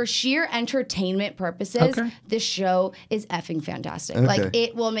 But for sheer entertainment purposes, Okay. this show is effing fantastic. Okay. Like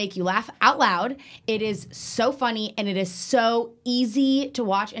it will make you laugh out loud. It is so funny and it is so easy to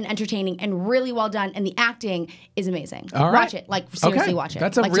watch and entertaining and really well done. And the acting is amazing. amazing. All right. Watch it. Like, seriously, watch it.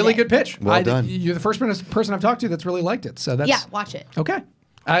 That's a like really today. good pitch. Well done. You're the first person I've talked to that's really liked it. So that's Yeah, watch it. okay.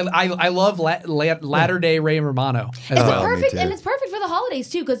 I love latter day Ray Romano as It's well. perfect, too. and it's perfect for the holidays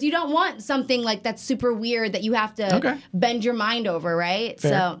too, because you don't want something like that's super weird that you have to bend your mind over, right?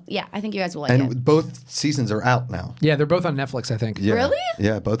 Fair. So yeah, I think you guys will like And it. both seasons are out now. Yeah, they're both on Netflix, I think. Yeah. Really?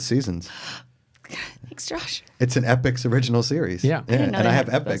 Yeah, both seasons. Thanks, Josh. It's an Epix original series. Yeah. I didn't know and they I had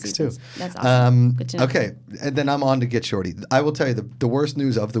have both Epix too. seasons. That's awesome. Good to know. Okay, and then I'm on to Get Shorty. I will tell you the worst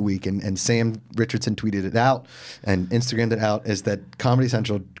news of the week, and Sam Richardson tweeted it out and Instagrammed it out, is that Comedy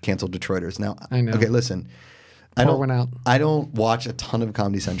Central canceled Detroiters. Now, I know. Okay, listen. Went out. I don't watch a ton of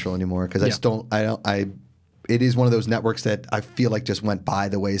Comedy Central anymore because I just don't. It is one of those networks that I feel like just went by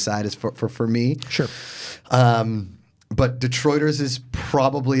the wayside as for me. Sure. But Detroiters is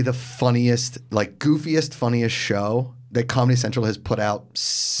probably the funniest, like goofiest, funniest show that Comedy Central has put out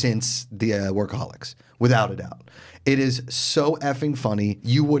since the Workaholics, without a doubt. It is so effing funny.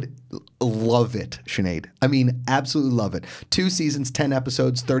 You would love it, Sinead. I mean, absolutely love it. 2 seasons, 10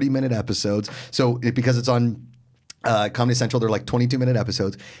 episodes, 30-minute episodes. So because it's on Comedy Central, they're like 22-minute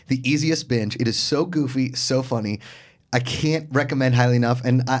episodes. The easiest binge. It is so goofy, so funny. I can't recommend highly enough.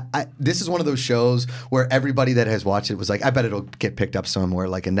 And this is one of those shows where everybody that has watched it was like, I bet it'll get picked up somewhere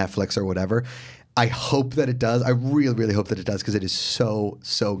like a Netflix or whatever. I hope that it does. I really, really hope that it does because it is so,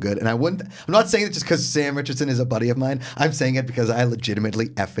 so good. And I'm not saying it just because Sam Richardson is a buddy of mine. I'm saying it because I legitimately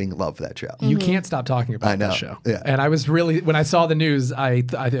effing love that show. You can't stop talking about that show. Yeah. And I was really, when I saw the news, I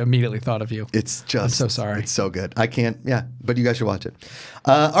immediately thought of you. It's just, I'm so sorry. It's so good. I can't, but you guys should watch it.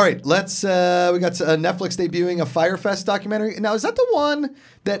 All right, we got Netflix debuting a Firefest documentary. Now, is that the one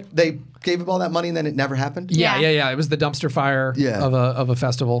that they gave up all that money and then it never happened? Yeah. It was the dumpster fire of a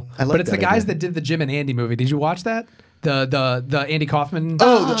festival. I like but it's that the guys idea. that did the Jim and Andy movie. Did you watch that? The Andy Kaufman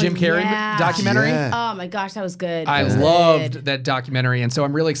Jim Carrey documentary? Yeah. Oh my gosh, that was good. I That was loved good. that documentary, and so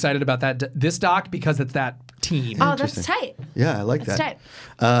I'm really excited about this doc because it's that team. Oh, that's tight. Yeah, I like That's that.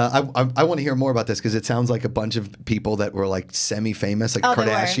 tight. I want to hear more about this because it sounds like a bunch of people that were like semi-famous, like Oh, they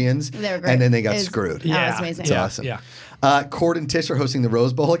were. Kardashians, They were great. and then they got It was- screwed. Yeah. That was amazing. It's Yeah, awesome. yeah. Cord and Tish are hosting the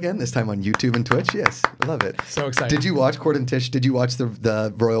Rose Bowl again, this time on YouTube and Twitch. Yes, I love it. So excited. Did you watch Cord and Tish? Did you watch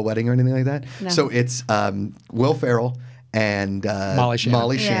the royal wedding or anything like that? No. So it's Will Ferrell and Molly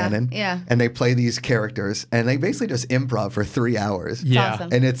Shannon. Shannon. Yeah. And they play these characters, and they basically just improv for 3 hours. Yeah. awesome.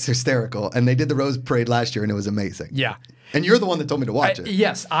 And it's hysterical. And they did the Rose Parade last year, and it was amazing. Yeah. And you're the one that told me to watch it.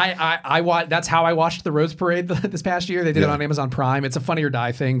 Yes, I that's how I watched the Rose Parade this past year. They did it Yeah. on Amazon Prime. It's a Funny or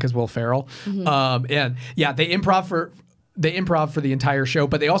Die thing because Will Ferrell. And yeah, they improv for the entire show,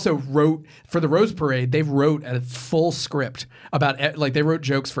 but they also wrote for the Rose Parade. They wrote a full script about they wrote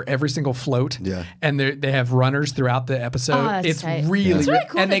jokes for every single float. Yeah. And they have runners throughout the episode. Oh, that's it's tight. really It's really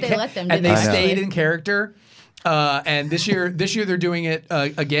cool and that they let them do and they that. stayed in character. And this year they're doing it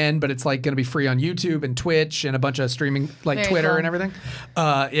again, but it's like going to be free on YouTube and Twitch and a bunch of streaming like Very Twitter cool. and everything.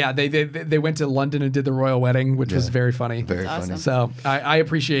 Yeah, they went to London and did the royal wedding, which was very funny. Very That's funny. awesome. So I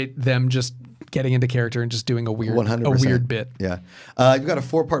appreciate them just getting into character and just doing a weird 100%. bit. Yeah. You've got a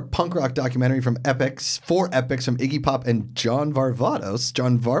 4-part punk rock documentary from Epix, 4 epics from Iggy Pop and John Varvatos.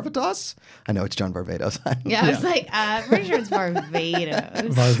 John Varvatos? I know it's John Varvatos. Yeah, I was like, I'm pretty sure it's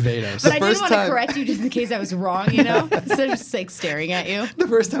Barbados. Barbados. But I didn't first want to time- correct you just in case I was wrong, you know? Instead of just like staring at you. The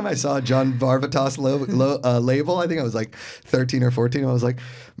first time I saw a John Varvatos label, I think I was like 13 or 14. I was like,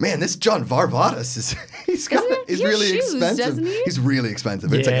 man, this John Varvatos is he's He has really shoes, expensive. doesn't he? He's really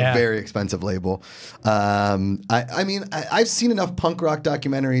expensive. It's like Yeah. a very expensive label. I mean, I've seen enough punk rock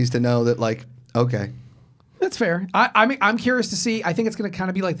documentaries to know that, like, okay. That's fair. I mean, I'm curious to see. I think it's going to kind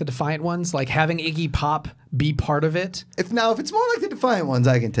of be like the Defiant ones, like having Iggy Pop be part of it. If it's more like the Defiant ones,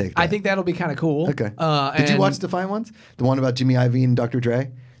 I can take that. I think that'll be kind of cool. Okay. Did you and- watch Defiant ones? The one about Jimmy Iovine and Dr.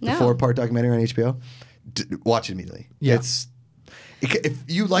 Dre? The No. 4-part documentary on HBO? Watch it immediately. Yeah. If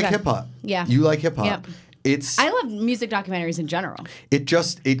you like Okay. hip hop, Yeah. you like hip hop. Yep. It's I love music documentaries in general.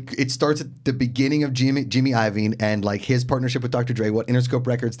 it starts at the beginning of Jimmy Iovine and like his partnership with Dr. Dre, what Interscope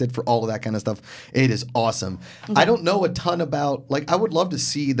Records did for all of that kind of stuff. It is awesome. I don't know a ton about, like, I would love to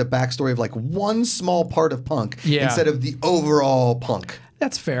see the backstory of like one small part of punk instead of the overall punk.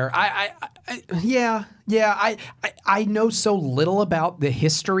 That's fair. I know so little about the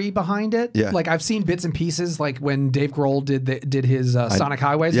history behind it. Yeah. Like I've seen bits and pieces, like when Dave Grohl did his Sonic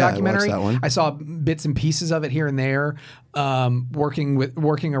Highways yeah, I watched documentary. that one. I saw bits and pieces of it here and there.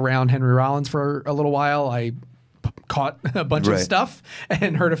 Working around Henry Rollins for a little while, I caught a bunch of stuff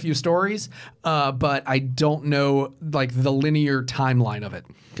and heard a few stories, but I don't know like the linear timeline of it.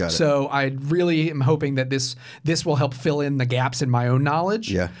 Got it. So I really am hoping that this will help fill in the gaps in my own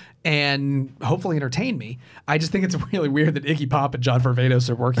knowledge. Yeah. And hopefully entertain me. I just think it's really weird that Iggy Pop and John Varvatos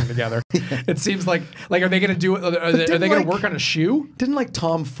are working together. It seems like are they going to do it? Are they going to work on a shoe? Didn't like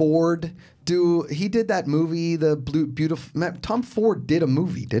Tom Ford do? He did that movie, the Beautiful. Tom Ford did a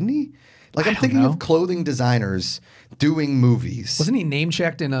movie, didn't he? Like I'm thinking of clothing designers doing movies. Wasn't he name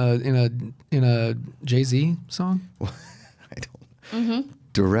checked in a Jay-Z song? I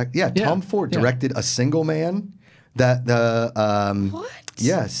don't. Tom Ford directed A Single Man. That the What?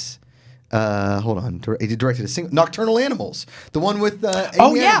 Yes. Hold on. He directed Nocturnal Animals, the one with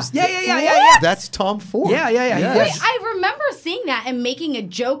Amy Adams. Yeah. That's Tom Ford. Yeah. Yes. Wait, I remember seeing that and making a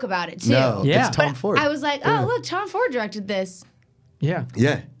joke about it too. No, Yeah. it's Tom Ford. I was like, oh look, Tom Ford directed this. Yeah.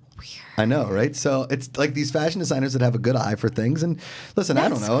 Yeah. I know, right? So it's like these fashion designers that have a good eye for things. And listen, I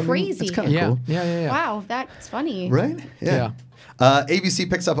don't know. That's crazy. It's kind of cool. Yeah. Wow, that's funny. Right? Yeah. ABC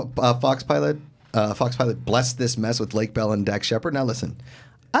picks up a Fox pilot. Fox pilot blessed this mess with Lake Bell and Dax Shepard. Now listen,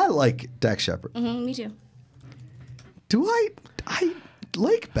 I like Dax Shepard. Me too. Do I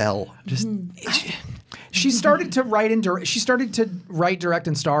like Bell? Just She started to write direct,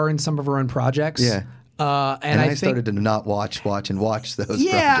 and star in some of her own projects. Yeah. And I think, started to not watch those.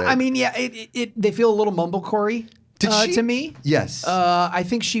 Yeah, projects. I mean, they feel a little mumblecore to me. Yes. I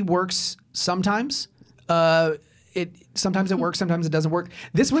think she works sometimes. Sometimes it works, sometimes it doesn't work.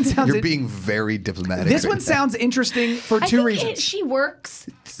 This one sounds. You're being very diplomatic. This right one now. sounds interesting for two reasons. She works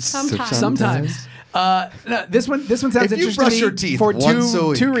sometimes. Sometimes. No, this one sounds If you interesting brush to me your teeth for once a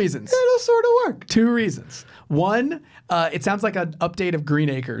week, two reasons. It'll sort of work. Two reasons. One, it sounds like an update of Green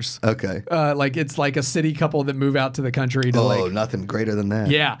Acres. Okay. Like it's like a city couple that move out to the country to nothing greater than that.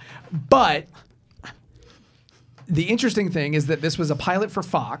 Yeah, but the interesting thing is that this was a pilot for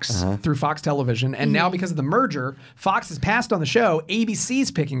Fox through Fox Television, and now because of the merger, Fox has passed on the show.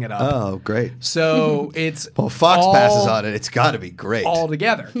 ABC's picking it up. Oh, great. So it's Fox passes on it. It's got to be great. all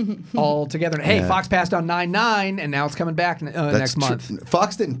together. Hey, Fox passed on 9/9, and now it's coming back next month.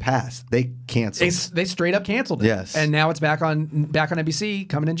 Fox didn't pass. They canceled. They straight up canceled it. Yes. And now it's back on NBC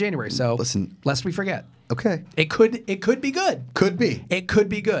coming in January. So listen, lest we forget. Okay. It could be good. Could be. It could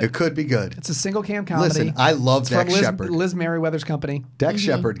be good. It could be good. It's a single cam comedy. Listen, I love Dax Shepard. Liz Merriweather's company. Dax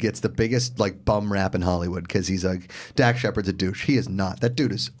Shepard gets the biggest bum rap in Hollywood because he's Dax Shepard's a douche. He is not. That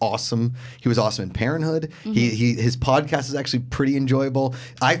dude is awesome. He was awesome in Parenthood. His podcast is actually pretty enjoyable.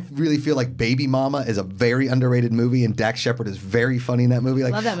 I really feel like Baby Mama is a very underrated movie, and Dax Shepard is very funny in that movie.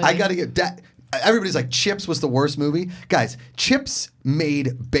 Love that movie. I got to get everybody's like Chips was the worst movie. Guys, Chips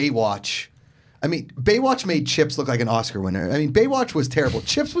made Baywatch. I mean, Baywatch made Chips look like an Oscar winner. I mean, Baywatch was terrible.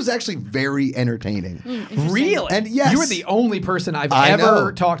 Chips was actually very entertaining. Really? And yes. You were the only person I've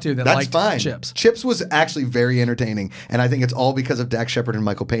ever talked to that That's liked fine. Chips. Chips was actually very entertaining, and I think it's all because of Dax Shepard and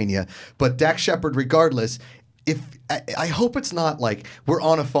Michael Pena. But Dax Shepard, regardless, I hope it's not like we're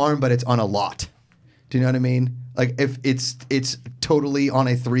on a farm, but it's on a lot. Do you know what I mean? Like if it's totally on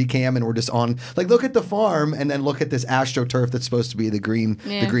a 3 cam and we're just on look at the farm and then look at this AstroTurf that's supposed to be the green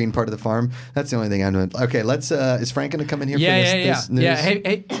part of the farm. That's the only thing I'm doing. Okay, let's is Frank gonna come in here for this news? Yeah.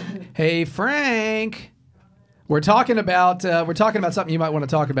 Hey Frank. We're talking about something you might want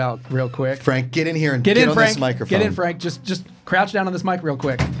to talk about real quick. Frank, get in here and get on Frank. this microphone. Get in, Frank. Just crouch down on this mic real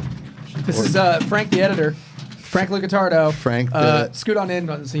quick. This is Frank the editor. Frank Lucatardo. Frank scoot on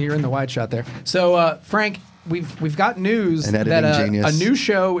in so you're in the wide shot there. So Frank, we've got news that a new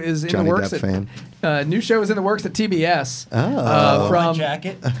show is in the works. New show is in the works at TBS. From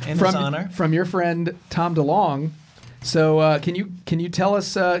jacket in his honor. From your friend Tom DeLonge. So can you tell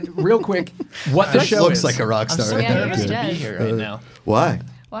us real quick what the show looks is? like a rock I'm star. so nervous to be here right now. Why?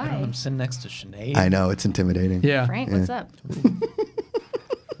 Why? I'm sitting next to Sinead. I know, it's intimidating. Yeah. Frank, what's up?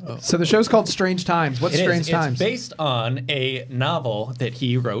 So the show's called Strange Times. What's Strange Times? It's based on a novel that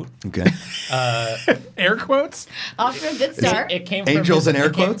he wrote. Okay. Air quotes? Off to a good start. It came Angels from and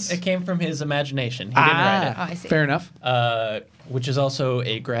air quotes? It came from his imagination. He didn't write it. Oh, I see. Fair enough. Which is also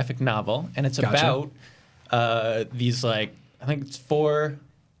a graphic novel, and it's about these I think it's 4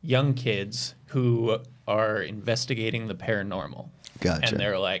 young kids who are investigating the paranormal. Gotcha. And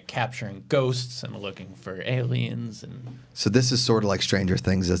they're capturing ghosts and looking for aliens and. So this is sort of like Stranger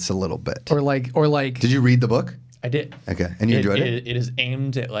Things. It's a little bit. Or like. Did you read the book? I did. Okay, and you enjoyed it? It is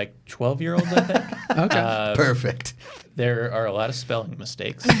aimed at 12-year-olds, I think. Okay. Perfect. There are a lot of spelling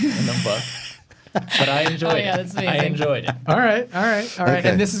mistakes in the book. but I enjoyed yeah, it. that's I amazing. enjoyed it. All right. Okay.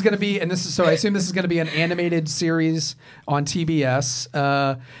 And this is going to be, so I assume this is going to be an animated series on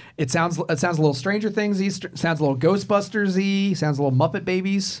TBS. It sounds a little Stranger Things-y, sounds a little Ghostbusters-y, sounds a little Muppet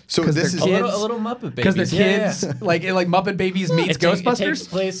Babies. So this is A little Muppet Babies. Because they're kids, like Muppet Babies meets It takes Ghostbusters.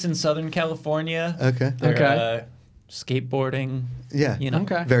 place in Southern California. Okay. They're, Okay. Skateboarding. Yeah. You know.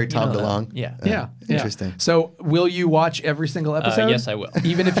 Okay. Very You know Tom that. DeLonge. Yeah. Yeah. Interesting. So will you watch every single episode? Yes, I will.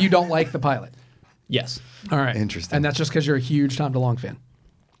 Even if you don't like the pilot. Yes. All right. Interesting. And that's just because you're a huge Tom DeLonge fan.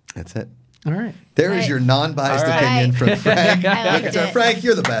 That's it. All right. There is Right. your non-biased All right. opinion from Frank. I liked Look at it. Frank,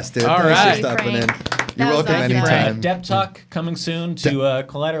 you're the best, dude. All Thanks right. for stopping in. Frank. You're That was welcome awesome. anytime. Dep Talk coming soon to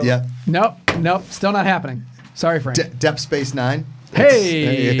Collider. Yeah. Nope. Still not happening. Sorry, Frank. Dep Space Nine.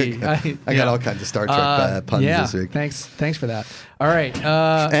 Hey. I got all kinds of Star Trek puns this week. Thanks for that. All right.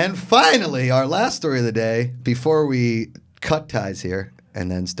 And finally, our last story of the day, before we cut ties here and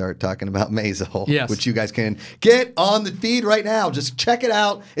then start talking about Maisel, Yes. which you guys can get on the feed right now. Just check it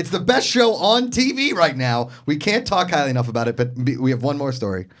out. It's the best show on TV right now. We can't talk highly enough about it, but we have one more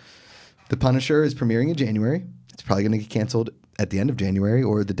story. The Punisher is premiering in January. It's probably going to get canceled at the end of January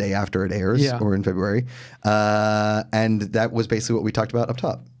or the day after it airs or in February. And that was basically what we talked about up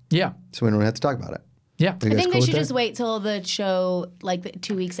top. yeah. So we don't have to talk about it. Yeah. Are you I guys think cool they with should that? just wait till the show, like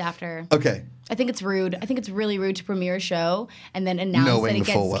 2 weeks after. Okay. I think it's rude. I think it's really rude to premiere a show and then announce Knowing that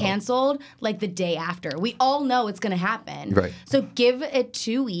it full gets well. canceled like the day after. We all know it's going to happen. Right. So give it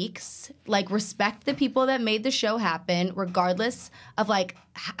 2 weeks. Like respect the people that made the show happen, regardless of like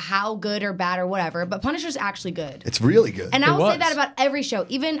how good or bad or whatever. But Punisher's actually good. It's really good. And I will say was. that about every show,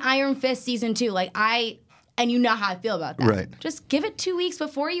 even Iron Fist season 2. And you know how I feel about that. Right. Just give it 2 weeks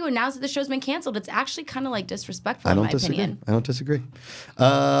before you announce that the show's been canceled. It's actually kind of like disrespectful I in don't my disagree. opinion. I don't disagree.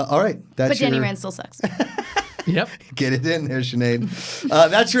 All right. That's But Jenny your... Rand still sucks. Yep. Get it in there, Sinead.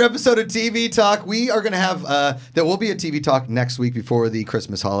 That's your episode of TV Talk. We are going to have, there will be a TV Talk next week before the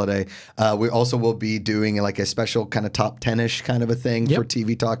Christmas holiday. We also will be doing like a special kind of top 10-ish kind of a thing for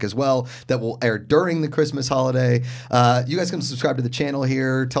TV Talk as well that will air during the Christmas holiday. You guys can subscribe to the channel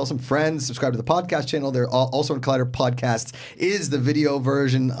here. Tell some friends. Subscribe to the podcast channel. They're also on Collider Podcasts is the video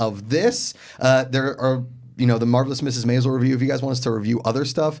version of this. There are, the Marvelous Mrs. Maisel review. If you guys want us to review other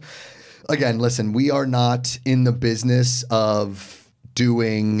stuff, again, listen, we are not in the business of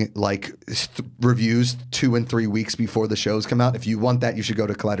doing like reviews 2 and 3 weeks before the shows come out. If you want that, you should go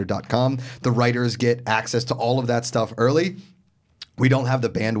to collider.com. The writers get access to all of that stuff early. We don't have the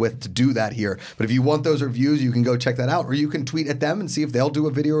bandwidth to do that here. But if you want those reviews, you can go check that out. Or you can tweet at them and see if they'll do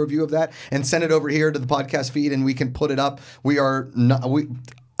a video review of that and send it over here to the podcast feed and we can put it up. We are not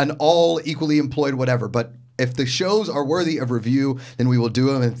an all equally employed whatever. But if the shows are worthy of review, then we will do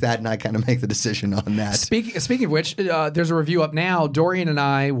them, and Thad and I kind of make the decision on that. Speaking of which, there's a review up now. Dorian and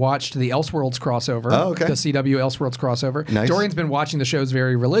I watched the Elseworlds crossover. Oh, okay. The CW Elseworlds crossover. Nice. Dorian's been watching the shows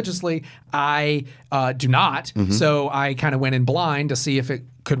very religiously. I do not, so I kind of went in blind to see if it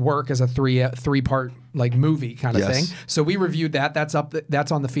could work as a three-part like movie kind of thing. So we reviewed that. That's up.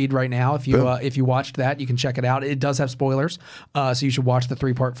 That's on the feed right now. If you watched that, you can check it out. It does have spoilers, so you should watch the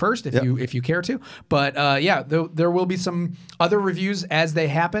 3-part first if you care to. But there will be some other reviews as they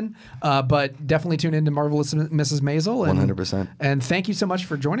happen. But definitely tune into Marvelous Mrs. Maisel. And, 100%. And thank you so much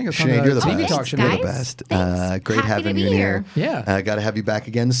for joining us Sinead, on you're the the TV best. Talk Thanks, show. You're the guys. best. Thanks. Great Happy having to you be in here. Yeah. Got to have you back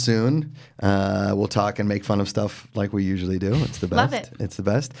again soon. We'll talk and make fun of stuff like we usually do. It's the best. Love it. It's the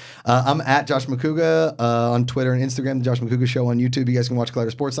best. I'm at Josh Macuga on Twitter and Instagram. The Josh Macuga Show on YouTube. You guys can watch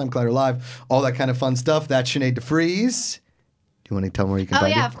Collider Sports Time, Collider Live, all that kind of fun stuff. That's Sinead DeVries. Do you want to tell them where you can Oh,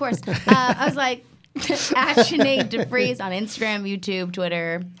 find yeah, you? of course. I was like, at Sinead DeVries on Instagram, YouTube,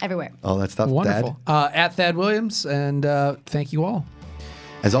 Twitter, everywhere. All that stuff. Wonderful. Dad. At Thadd Williams, and thank you all.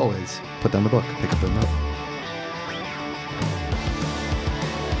 As always, put down the book, pick up the note.